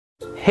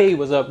Hey,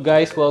 what's up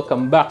guys?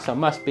 Welcome back sa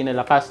mas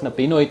pinalakas na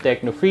Pinoy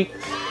Techno Freak.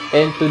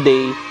 And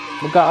today,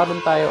 magkakaroon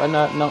tayo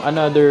ng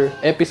another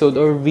episode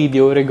or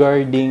video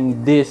regarding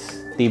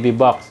this TV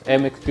box,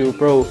 MXQ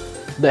Pro.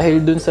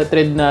 Dahil dun sa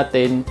thread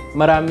natin,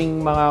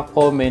 maraming mga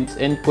comments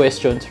and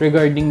questions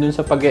regarding dun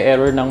sa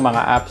pag-e-error ng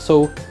mga apps.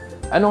 So,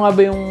 ano nga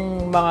ba yung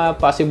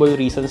mga possible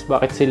reasons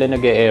bakit sila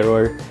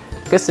nag-e-error?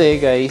 Kasi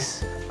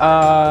guys,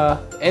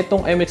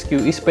 etong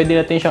MXQ is pwede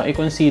natin siyang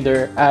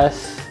i-consider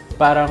as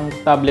parang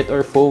tablet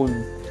or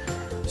phone.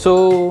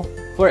 So,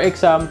 for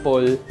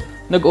example,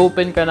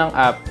 nag-open ka ng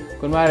app.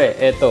 Kunwari,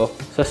 eto,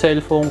 sa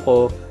cellphone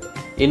ko,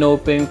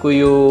 in-open ko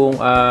yung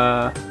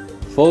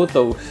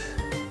photos.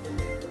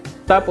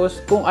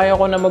 Tapos, kung ayaw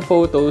ko na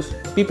mag-photos,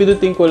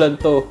 pipidutin ko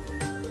lang to.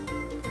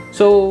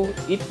 So,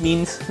 it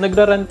means,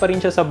 nagra-run pa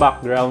rin siya sa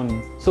background.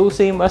 So,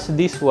 same as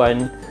this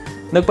one,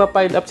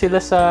 nagpa-pile up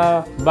sila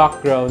sa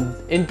background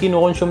and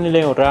kino-consume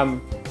nila yung RAM.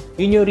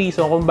 Yun yung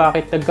reason kung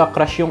bakit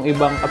nagka-crash yung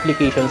ibang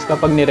applications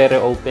kapag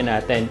nire-reopen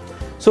natin.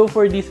 So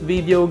for this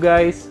video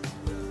guys,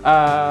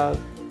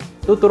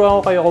 tuturuan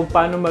ko kayo kung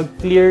paano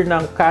mag-clear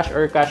ng cache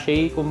or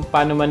cache, kung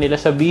paano man nila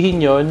sabihin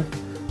yon.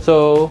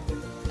 So,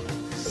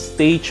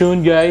 stay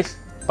tuned guys.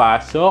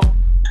 Pasok!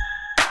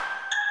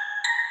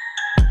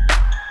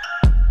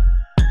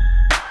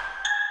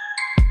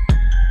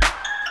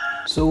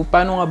 So,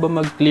 paano nga ba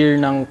mag-clear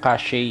ng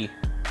cache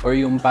or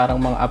yung parang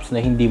mga apps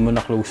na hindi mo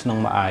na-close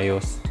ng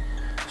maayos?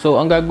 So,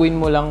 ang gagawin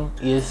mo lang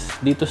is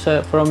dito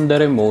from the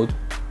remote,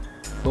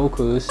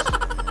 focus,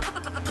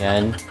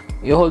 yan,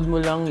 i-hold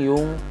mo lang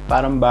yung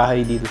parang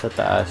bahay dito sa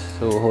taas.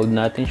 So, hold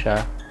natin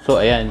siya.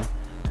 So, ayan,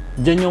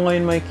 dyan yung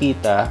ngayon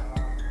makikita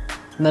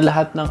na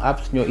lahat ng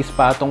apps nyo is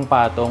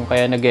patong-patong,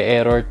 kaya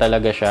nag-e-error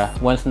talaga siya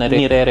once na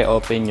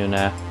nire-reopen nyo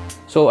na.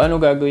 So, ano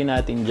gagawin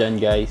natin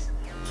dyan guys?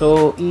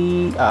 So,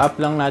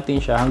 i-up lang natin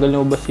siya hanggang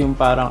lumabas yung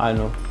parang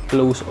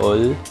close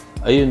all.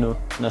 Ayun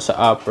nasa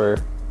upper.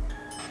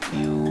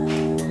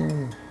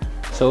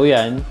 So,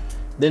 yan.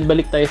 Then,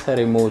 balik tayo sa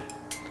remote.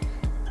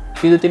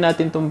 Pindutin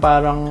natin itong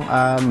parang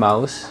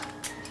mouse.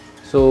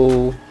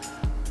 So,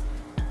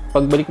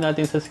 pagbalik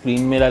natin sa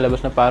screen, may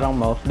lalabas na parang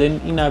mouse.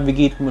 Then,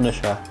 i-navigate mo na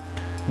siya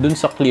dun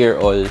sa clear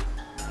all.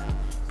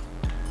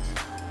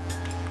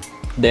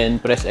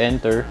 Then, press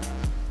enter.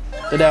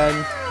 Tadan!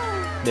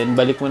 Then,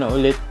 balik mo na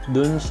ulit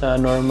dun sa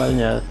normal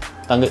niya.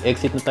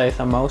 Exit na tayo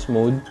sa mouse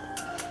mode.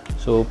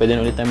 So, pwede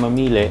na ulit tayo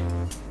mamili.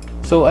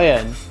 So,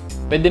 ayan.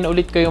 Pwede na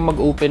ulit kayong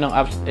mag-open ng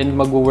apps and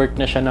mag-work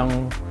na siya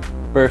ng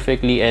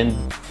perfectly and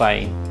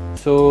fine.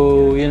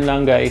 So, yun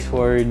lang guys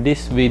for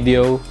this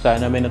video.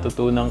 Sana may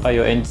natutunan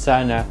kayo and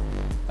sana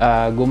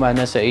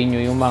gumana sa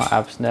inyo yung mga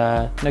apps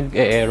na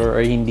nag-e-error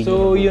or hindi.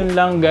 So, yun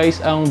lang guys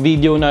ang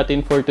video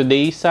natin for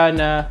today.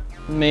 Sana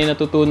may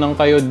natutunan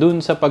kayo dun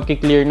sa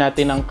pag-clear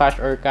natin ng cache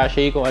or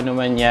cache kung ano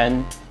man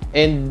yan.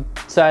 And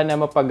sana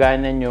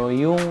mapagana nyo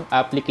yung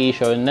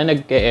application na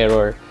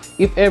nag-e-error.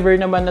 If ever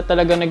naman na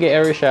talaga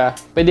nag-e-error siya,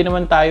 pwede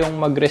naman tayong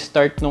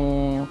mag-restart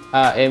nung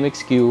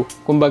MXQ.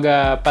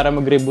 Kumbaga, para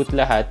mag-reboot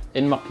lahat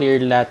and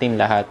ma-clear natin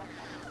lahat.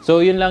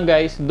 So, yun lang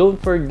guys. Don't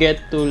forget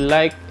to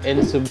like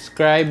and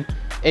subscribe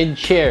and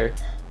share.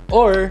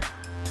 Or,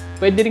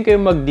 pwede rin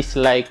kayong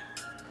mag-dislike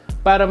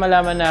para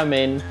malaman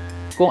namin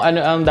kung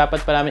ano ang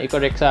dapat pa namin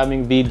i-correct sa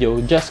aming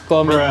video. Just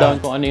comment down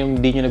kung ano yung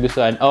hindi nyo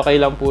nagustuhan.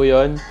 Okay lang po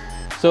yun.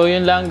 So,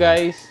 yun lang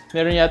guys.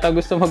 Meron yata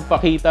gusto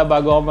magpakita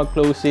bago ako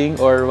mag-closing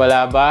or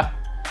wala ba?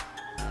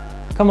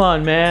 Come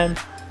on, man.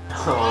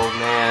 Oh,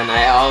 man.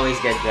 I always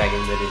get dragged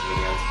into these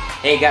videos.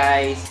 Hey,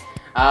 guys.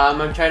 I'm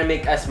trying to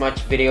make as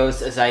much videos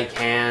as I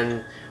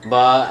can.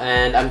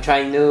 And I'm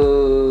trying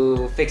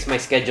to fix my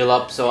schedule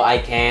up so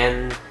I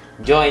can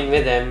join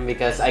with him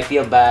because I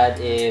feel bad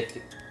if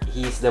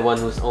he's the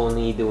one who's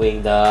only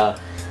doing the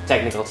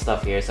technical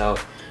stuff here. So,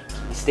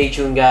 stay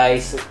tuned,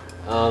 guys.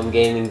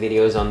 Gaming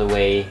videos on the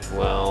way,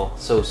 well,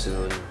 so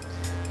soon.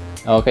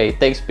 Okay,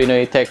 thanks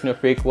Pinoy Techno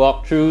Freak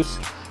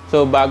walkthroughs.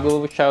 So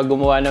bago siya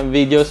gumawa ng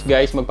videos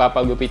guys,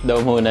 magpapagupit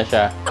daw muna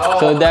siya.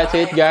 So that's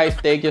it guys.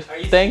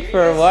 Thanks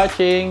for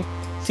watching.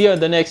 See you on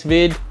the next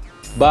vid.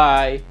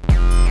 Bye.